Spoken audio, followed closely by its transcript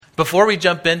Before we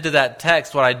jump into that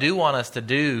text, what I do want us to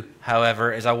do,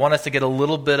 however, is I want us to get a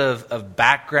little bit of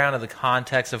background of the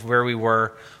context of where we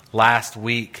were last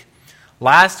week.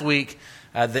 Last week,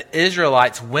 the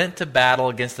Israelites went to battle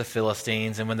against the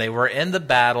Philistines, and when they were in the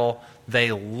battle,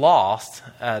 they lost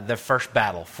their first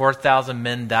battle. 4,000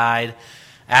 men died.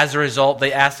 As a result,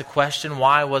 they asked the question,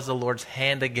 why was the Lord's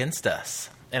hand against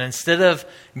us? And instead of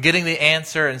getting the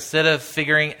answer, instead of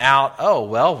figuring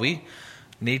out, we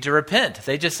need to repent,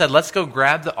 they just said, let's go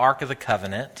grab the Ark of the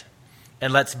Covenant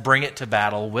and let's bring it to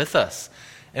battle with us.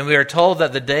 And we are told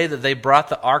that the day that they brought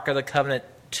the Ark of the Covenant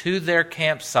to their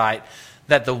campsite,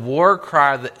 that the war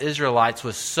cry of the Israelites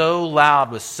was so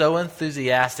loud, was so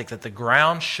enthusiastic that the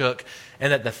ground shook,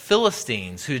 and that the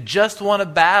Philistines, who just won a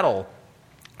battle,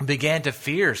 began to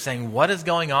fear, saying, what is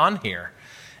going on here?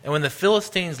 And when the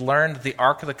Philistines learned that the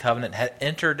Ark of the Covenant had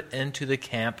entered into the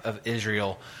camp of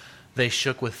Israel, they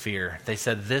shook with fear. They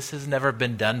said, this has never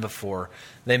been done before.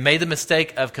 They made the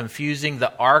mistake of confusing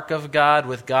the Ark of God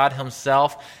with God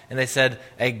himself, and they said,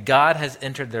 a God has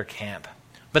entered their camp.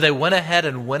 But they went ahead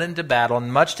and went into battle,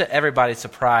 and much to everybody's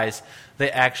surprise,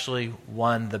 they actually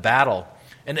won the battle.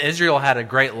 And Israel had a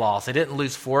great loss. They didn't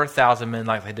lose 4,000 men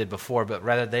like they did before, but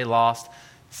rather they lost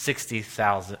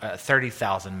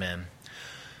 30,000 men.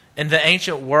 In the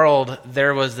ancient world,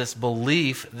 there was this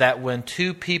belief that when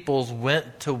two peoples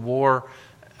went to war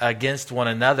against one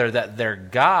another, that their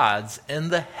gods in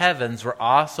the heavens were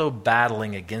also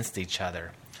battling against each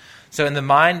other. So in the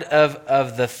mind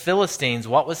of the Philistines,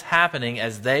 what was happening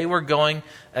as they were going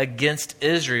against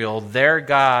Israel, their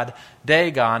god,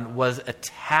 Dagon, was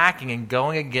attacking and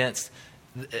going against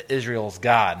Israel's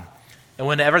God. And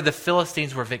whenever the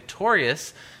Philistines were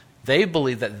victorious, they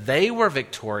believed that they were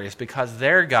victorious because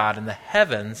their God in the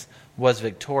heavens was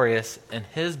victorious in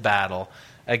his battle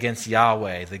against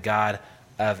Yahweh, the God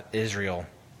of Israel.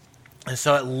 And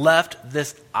so it left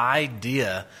this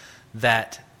idea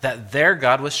that their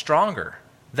God was stronger,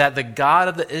 that the God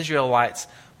of the Israelites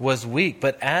was weak.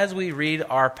 But as we read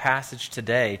our passage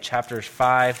today, chapters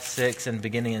 5, 6, and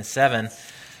beginning in 7,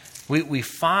 we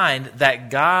find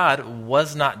that God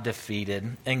was not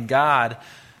defeated and God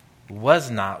was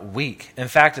not weak. In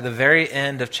fact, at the very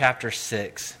end of chapter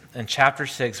 6, in chapter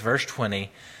 6, verse 20,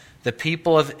 the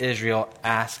people of Israel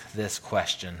ask this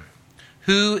question: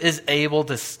 who is able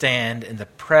to stand in the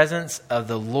presence of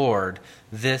the Lord,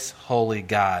 this holy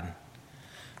God?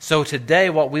 So today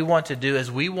what we want to do is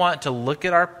we want to look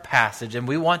at our passage and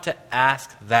we want to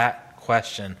ask that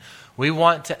question. We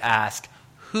want to ask,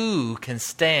 who can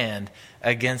stand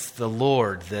against the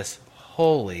Lord, this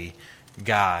holy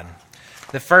God?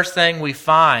 The first thing we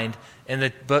find in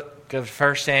the book of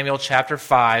 1 Samuel chapter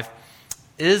 5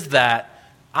 is that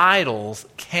idols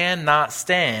cannot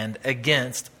stand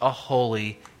against a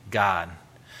holy God.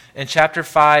 In chapter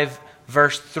 5,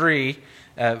 verses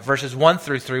 1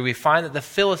 through 3, we find that the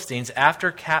Philistines, after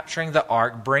capturing the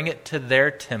ark, bring it to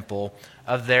their temple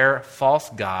of their false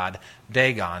god,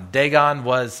 Dagon. Dagon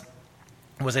was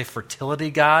a fertility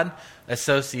god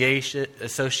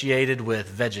associated with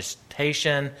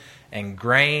vegetation and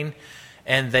grain.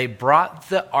 And they brought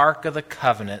the Ark of the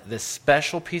Covenant, this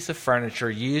special piece of furniture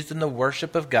used in the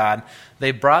worship of God.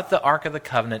 They brought the Ark of the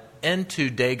Covenant into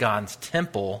Dagon's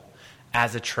temple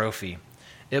as a trophy.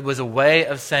 It was a way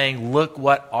of saying, look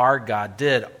what our God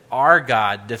did. Our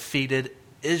God defeated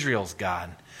Israel's God.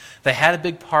 They had a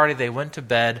big party. They went to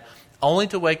bed, only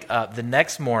to wake up the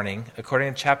next morning,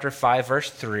 according to chapter 5, verse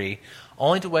 3,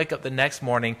 only to wake up the next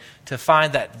morning to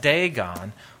find that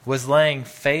Dagon was laying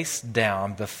face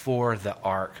down before the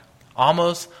ark,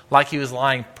 almost like he was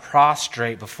lying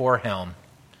prostrate before him.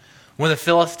 When the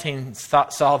Philistines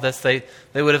saw this, they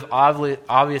would have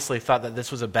obviously thought that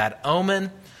this was a bad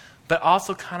omen, but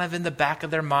also kind of in the back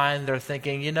of their mind, they're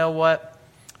thinking, you know what?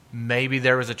 Maybe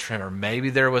there was a tremor.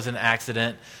 Maybe there was an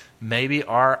accident. Maybe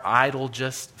our idol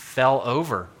just fell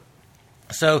over.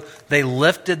 So they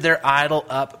lifted their idol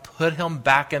up, put him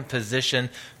back in position,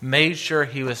 made sure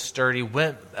he was sturdy,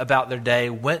 went about their day,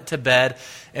 went to bed,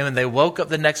 and when they woke up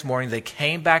the next morning, they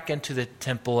came back into the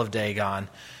temple of Dagon,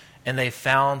 and they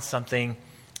found something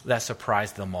that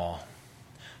surprised them all.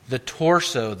 The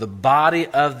torso, the body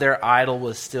of their idol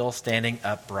was still standing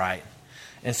upright.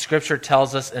 And Scripture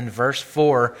tells us in verse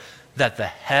 4 that the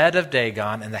head of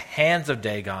Dagon and the hands of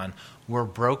Dagon were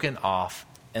broken off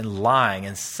and lying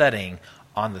and setting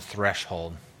on the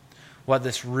threshold. What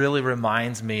this really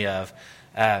reminds me of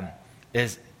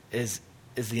is the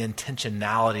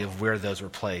intentionality of where those were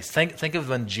placed. Think of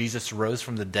when Jesus rose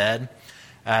from the dead,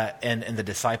 and the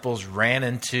disciples ran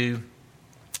into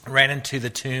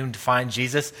the tomb to find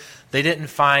Jesus. They didn't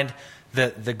find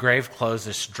the grave clothes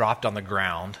just dropped on the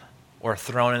ground. or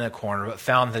thrown in a corner, but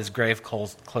found his grave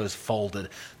clothes folded.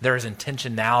 There is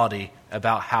intentionality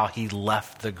about how he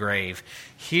left the grave.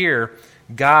 Here,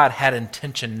 God had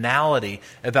intentionality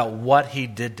about what he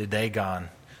did to Dagon.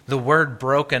 The word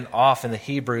broken off in the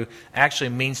Hebrew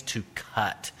actually means to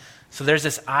cut. So there's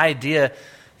this idea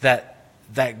that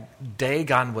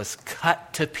Dagon was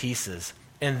cut to pieces.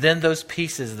 And then those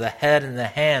pieces, the head and the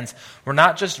hands, were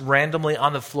not just randomly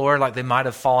on the floor like they might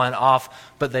have fallen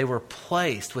off, but they were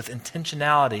placed with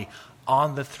intentionality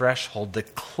on the threshold,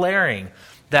 declaring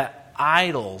that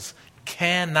idols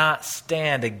cannot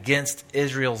stand against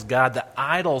Israel's God. The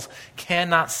idols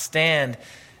cannot stand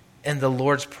in the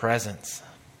Lord's presence.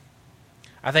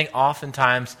 I think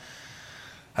oftentimes,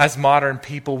 as modern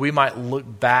people, we might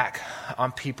look back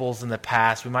on peoples in the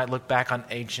past. We might look back on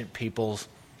ancient peoples,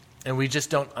 and we just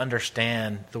don't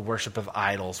understand the worship of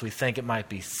idols. We think it might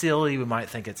be silly. We might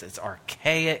think it's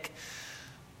archaic.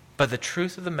 But the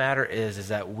truth of the matter is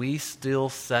that we still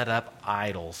set up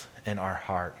idols in our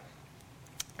heart.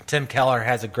 Tim Keller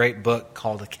has a great book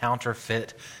called The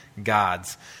Counterfeit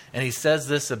Gods. And he says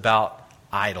this about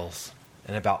idols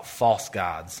and about false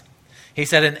gods. He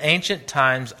said, in ancient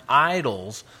times,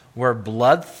 idols were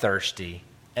bloodthirsty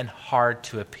and hard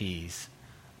to appease.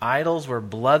 Idols were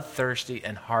bloodthirsty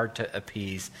and hard to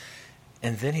appease.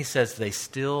 And then he says they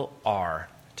still are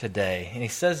today. And he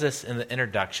says this in the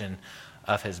introduction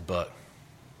of his book.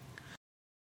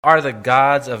 Are the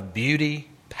gods of beauty,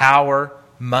 power,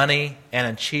 money, and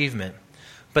achievement,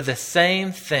 but the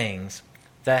same things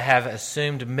that have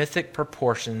assumed mythic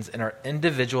proportions in our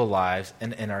individual lives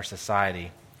and in our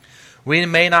society. We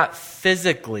may not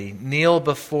physically kneel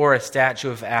before a statue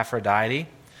of Aphrodite,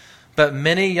 but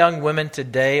many young women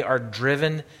today are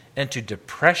driven into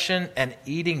depression and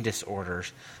eating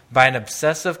disorders by an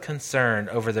obsessive concern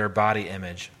over their body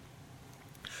image.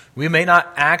 We may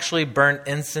not actually burn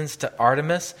incense to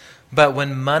Artemis, but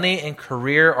when money and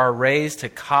career are raised to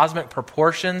cosmic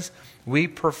proportions, we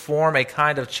perform a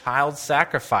kind of child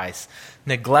sacrifice,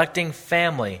 neglecting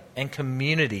family and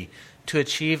community to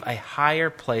achieve a higher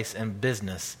place in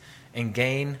business and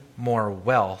gain more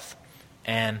wealth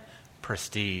and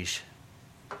prestige.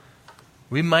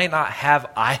 We might not have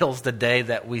idols today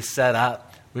that we set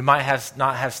up. We might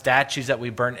not have statues that we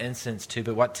burn incense to.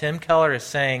 But what Tim Keller is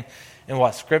saying, and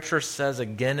what Scripture says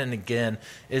again and again,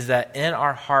 is that in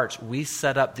our hearts we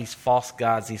set up these false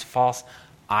gods, these false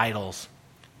idols.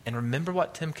 And remember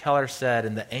what Tim Keller said,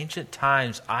 in the ancient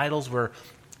times, idols were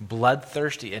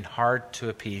bloodthirsty and hard to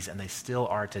appease, and they still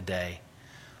are today.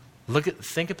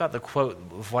 Think about the quote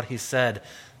of what he said,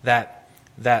 that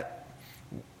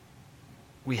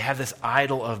we have this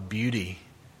idol of beauty,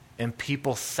 and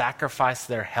people sacrifice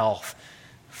their health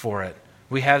for it.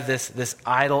 We have this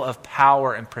idol of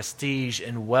power and prestige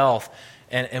and wealth,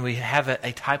 and we have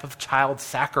a type of child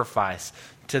sacrifice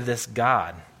to this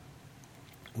God.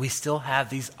 We still have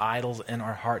these idols in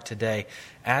our heart today.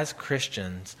 As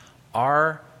Christians,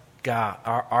 our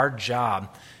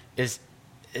job is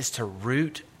to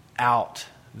root out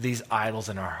these idols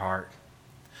in our heart.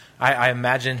 I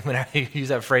imagine when I use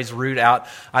that phrase, root out,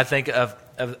 I think of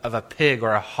a pig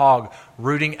or a hog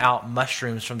rooting out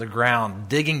mushrooms from the ground,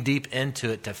 digging deep into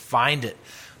it to find it.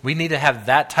 We need to have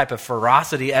that type of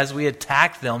ferocity as we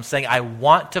attack them, saying, I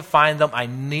want to find them, I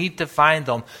need to find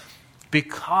them,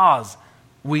 because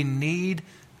we need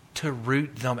to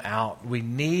root them out. We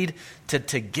need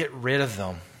to get rid of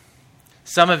them.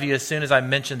 Some of you, as soon as I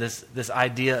mentioned this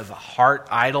idea of heart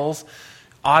idols,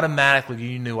 automatically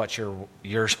you knew what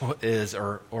yours is,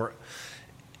 or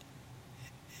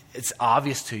it's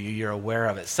obvious to you, you're aware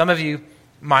of it. Some of you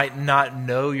might not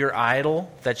know your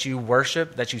idol that you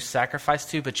worship, that you sacrifice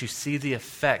to, but you see the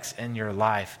effects in your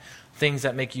life. Things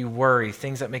that make you worry,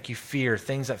 things that make you fear,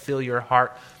 things that fill your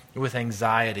heart with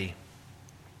anxiety.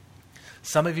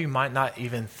 Some of you might not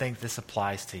even think this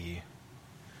applies to you.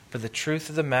 But the truth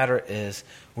of the matter is,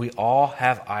 we all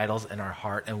have idols in our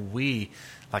heart, and we,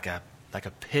 like a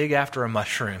pig after a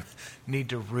mushroom, need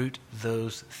to root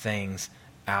those things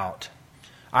out.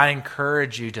 I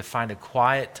encourage you to find a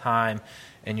quiet time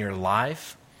in your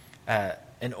life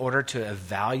in order to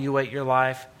evaluate your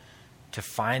life, to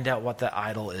find out what the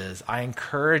idol is. I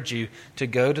encourage you to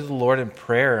go to the Lord in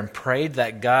prayer and pray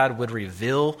that God would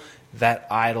reveal that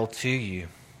idol to you.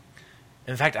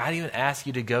 In fact, I'd even ask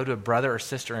you to go to a brother or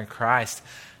sister in Christ,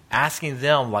 asking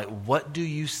them, what do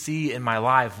you see in my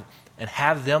life? And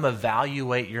have them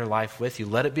evaluate your life with you.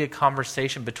 Let it be a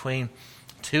conversation between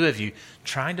two of you,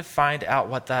 trying to find out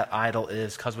what that idol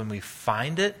is. Because when we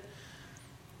find it,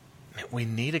 we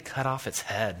need to cut off its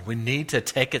head. We need to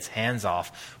take its hands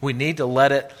off. We need to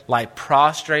let it lie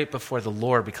prostrate before the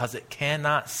Lord because it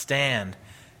cannot stand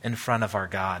in front of our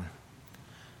God.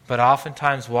 But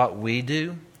oftentimes what we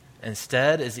do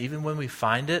instead is, even when we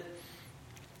find it,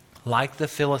 like the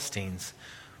Philistines,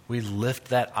 we lift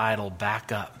that idol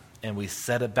back up and we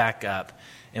set it back up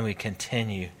and we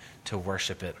continue to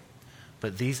worship it.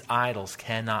 But these idols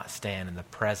cannot stand in the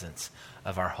presence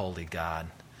of our holy God.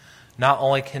 Not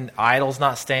only can idols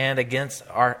not stand against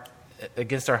our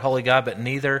holy God, but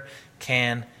neither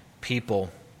can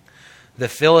people. The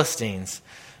Philistines,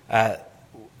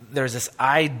 there's this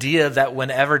idea that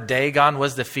whenever Dagon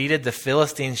was defeated, the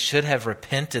Philistines should have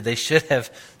repented. They should have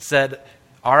said,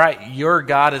 all right, your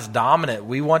God is dominant.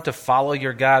 We want to follow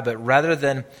your God. But rather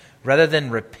than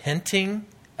repenting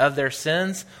of their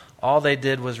sins, all they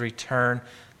did was return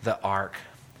the ark.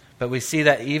 But we see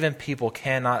that even people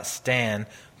cannot stand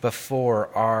before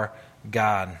our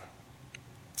God.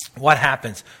 What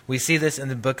happens? We see this in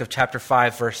the book of chapter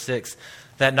 5, verse 6,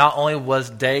 that not only was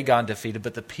Dagon defeated,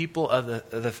 but the people of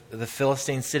the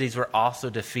Philistine cities were also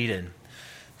defeated.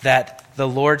 That the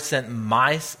Lord sent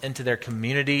mice into their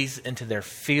communities, into their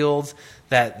fields,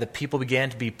 that the people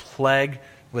began to be plagued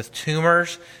with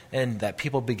tumors, and that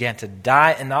people began to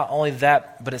die. And not only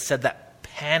that, but it said that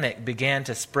panic began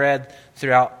to spread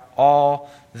throughout all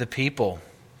the people.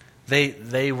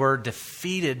 They were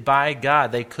defeated by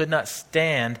God. They could not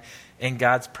stand in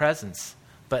God's presence.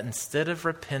 But instead of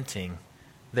repenting,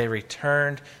 they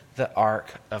returned the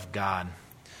ark of God.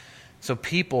 So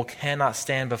people cannot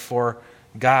stand before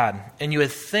God. And you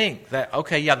would think that,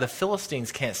 okay, yeah, the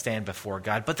Philistines can't stand before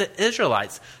God, but the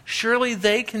Israelites, surely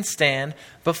they can stand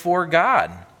before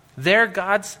God. They're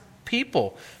God's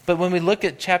people. But when we look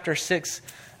at chapter 6,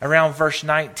 around verse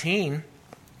 19,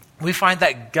 we find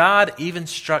that God even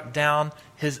struck down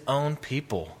his own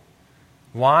people.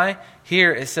 Why?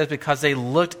 Here it says because they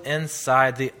looked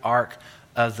inside the ark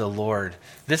of the Lord.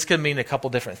 This could mean a couple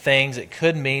different things. It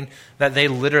could mean that they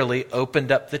literally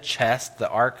opened up the chest. The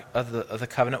ark of the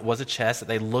covenant was a chest, that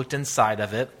they looked inside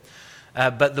of it.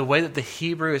 But the way that the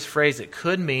Hebrew is phrased, it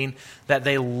could mean that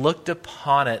they looked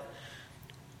upon it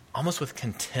almost with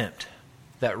contempt.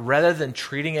 That rather than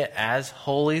treating it as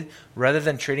holy, rather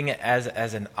than treating it as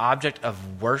an object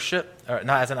of worship, or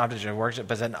not as an object of worship,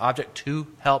 but as an object to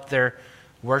help their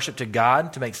worship to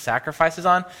God, to make sacrifices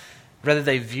on, rather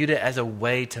they viewed it as a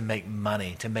way to make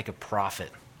money, to make a profit.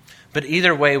 But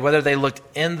either way, whether they looked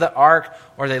in the ark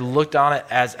or they looked on it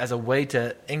as a way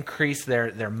to increase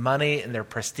their money and their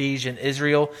prestige in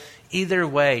Israel, either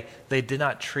way, they did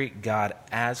not treat God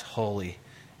as holy.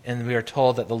 And we are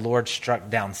told that the Lord struck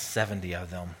down 70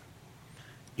 of them.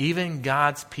 Even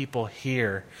God's people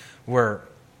here were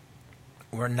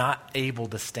not able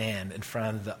to stand in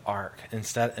front of the ark,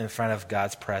 instead in front of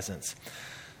God's presence.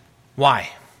 Why?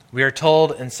 We are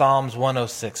told in Psalms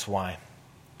 106 why.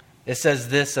 It says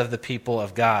this of the people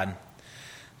of God: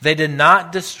 they did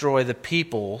not destroy the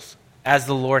peoples as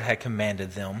the Lord had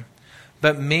commanded them,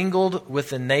 but mingled with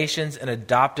the nations and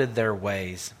adopted their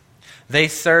ways. They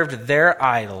served their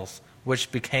idols,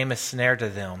 which became a snare to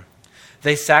them.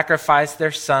 They sacrificed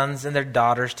their sons and their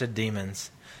daughters to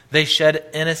demons. They shed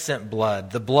innocent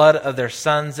blood, the blood of their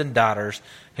sons and daughters,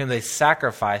 whom they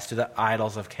sacrificed to the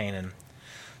idols of Canaan.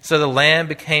 So the land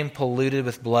became polluted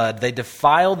with blood. They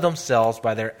defiled themselves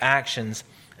by their actions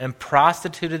and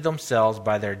prostituted themselves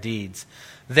by their deeds.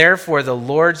 Therefore the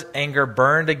Lord's anger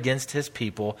burned against his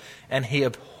people, and he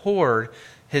abhorred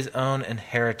his own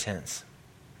inheritance.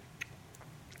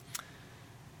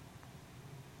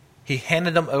 He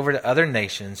handed them over to other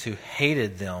nations who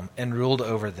hated them and ruled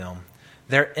over them.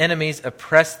 Their enemies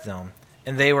oppressed them,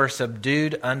 and they were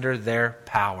subdued under their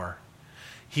power.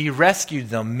 He rescued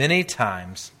them many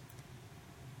times,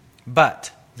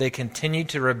 but they continued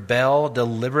to rebel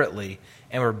deliberately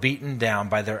and were beaten down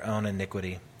by their own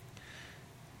iniquity.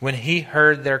 When he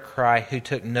heard their cry, who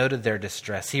took note of their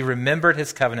distress, he remembered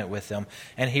his covenant with them,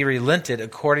 and he relented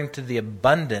according to the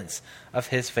abundance of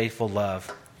his faithful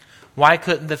love. Why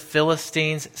couldn't the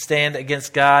Philistines stand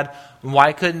against God?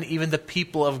 Why couldn't even the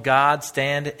people of God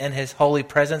stand in his holy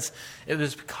presence? It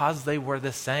was because they were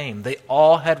the same. They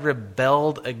all had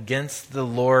rebelled against the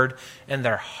Lord in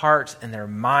their hearts, in their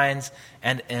minds,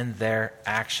 and in their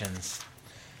actions.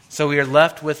 So we are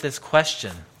left with this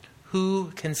question: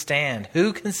 who can stand?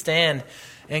 Who can stand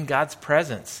in God's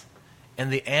presence? And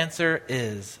the answer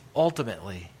is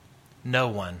ultimately no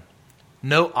one.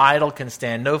 No idol can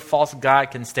stand. No false god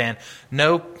can stand.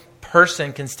 No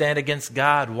person can stand against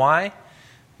God. Why?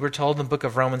 We're told in the book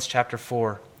of Romans chapter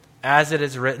 4, as it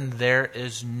is written, there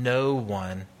is no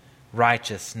one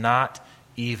righteous, not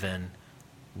even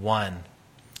one.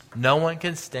 No one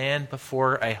can stand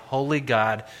before a holy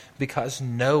God because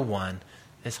no one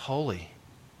is holy.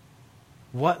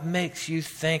 What makes you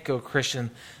think, O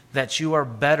Christian, that you are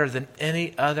better than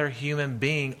any other human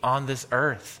being on this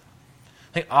earth?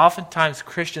 I think oftentimes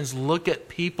Christians look at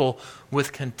people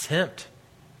with contempt.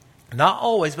 Not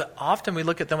always, but often we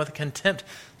look at them with contempt,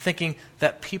 thinking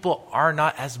that people are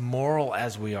not as moral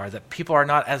as we are, that people are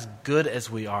not as good as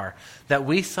we are, that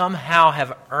we somehow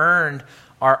have earned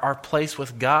our place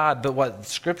with God. But what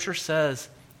Scripture says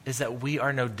is that we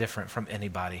are no different from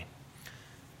anybody.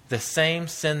 The same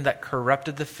sin that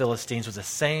corrupted the Philistines was the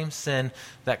same sin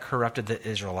that corrupted the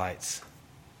Israelites.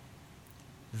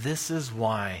 This is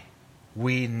why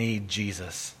we need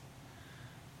Jesus.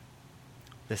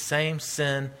 The same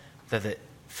sin that the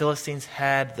Philistines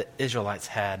had, the Israelites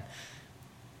had.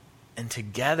 And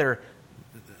together,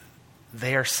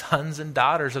 they are sons and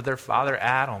daughters of their father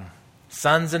Adam,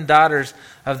 sons and daughters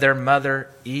of their mother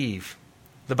Eve.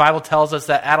 The Bible tells us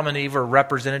that Adam and Eve are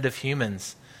representative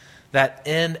humans, that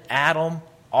in Adam,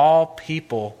 all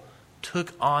people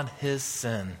took on his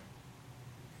sin.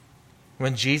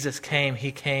 When Jesus came,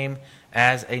 he came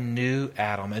as a new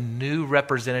Adam, a new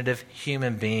representative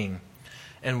human being.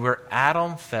 And where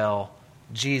Adam fell,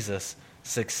 Jesus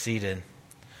succeeded.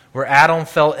 Where Adam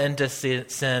fell into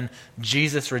sin,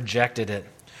 Jesus rejected it.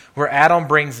 Where Adam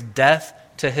brings death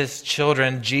to his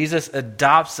children, Jesus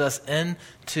adopts us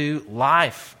into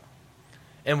life.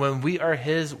 And when we are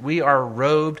his, we are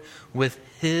robed with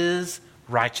his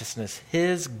righteousness,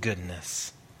 his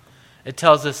goodness. It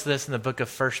tells us this in the book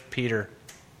of 1 Peter,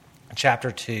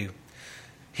 chapter 2.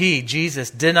 He,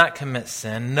 Jesus, did not commit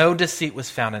sin. No deceit was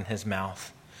found in his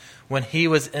mouth. When he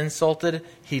was insulted,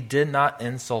 he did not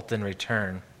insult in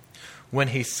return. When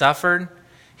he suffered,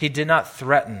 he did not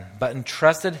threaten, but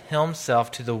entrusted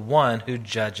himself to the one who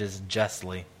judges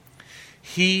justly.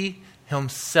 He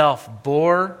himself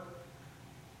bore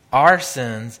our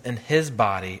sins in his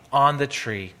body on the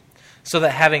tree, so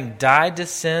that having died to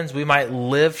sins, we might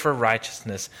live for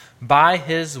righteousness. By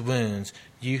his wounds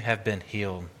you have been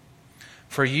healed.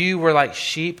 For you were like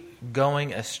sheep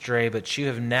going astray, but you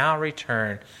have now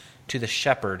returned to the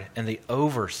shepherd and the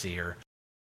overseer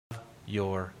of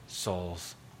your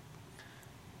souls.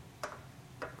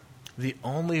 The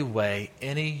only way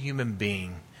any human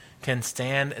being can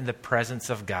stand in the presence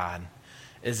of God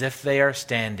is if they are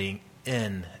standing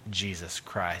in Jesus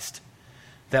Christ.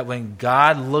 That when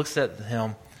God looks at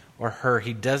him or her,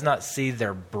 he does not see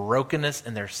their brokenness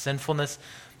and their sinfulness,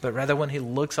 but rather when he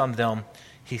looks on them,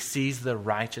 he sees the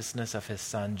righteousness of his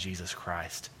Son, Jesus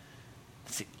Christ.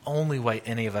 It's the only way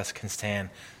any of us can stand.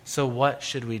 So what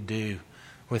should we do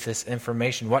with this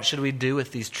information? What should we do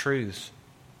with these truths?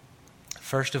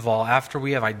 First of all, after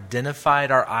we have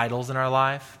identified our idols in our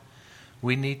life,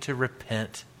 we need to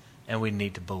repent and we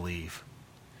need to believe.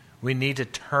 We need to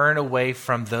turn away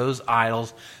from those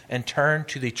idols and turn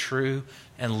to the true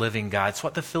and living God. It's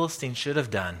what the Philistines should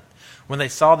have done. When they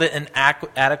saw the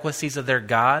inadequacies of their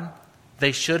God,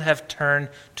 they should have turned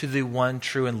to the one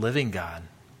true and living God.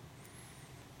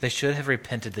 They should have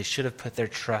repented. They should have put their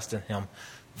trust in him.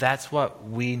 That's what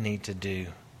we need to do.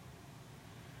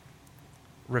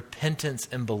 Repentance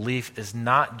and belief is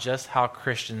not just how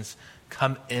Christians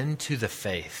come into the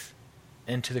faith,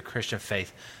 into the Christian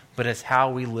faith, but it's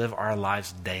how we live our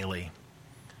lives daily.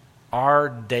 Our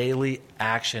daily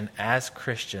action as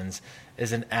Christians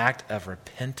is an act of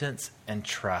repentance and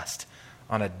trust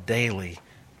on a daily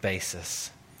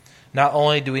basis. Not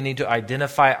only do we need to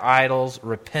identify idols,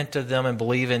 repent of them, and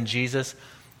believe in Jesus,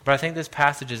 but I think this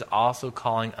passage is also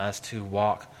calling us to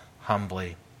walk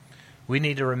humbly. We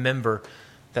need to remember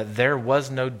that there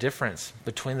was no difference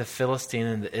between the Philistine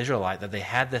and the Israelite, that they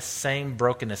had the same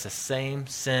brokenness, the same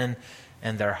sin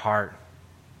in their heart.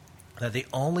 That the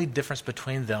only difference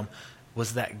between them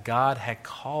was that God had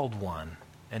called one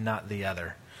and not the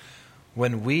other.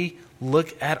 When we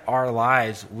look at our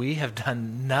lives, we have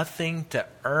done nothing to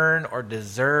earn or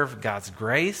deserve God's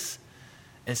grace.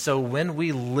 And so when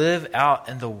we live out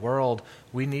in the world,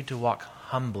 we need to walk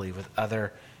humbly with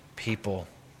other people.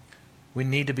 We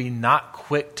need to be not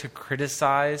quick to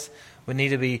criticize. We need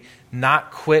to be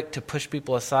not quick to push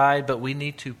people aside, but we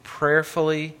need to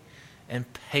prayerfully and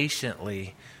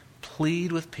patiently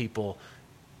plead with people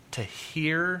to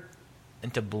hear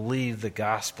and to believe the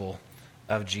gospel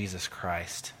of Jesus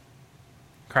Christ.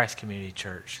 Christ Community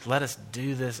Church, let us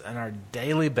do this on our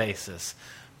daily basis,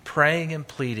 praying and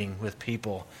pleading with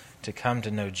people to come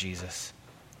to know Jesus,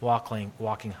 walking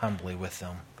humbly with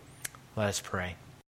them. Let us pray.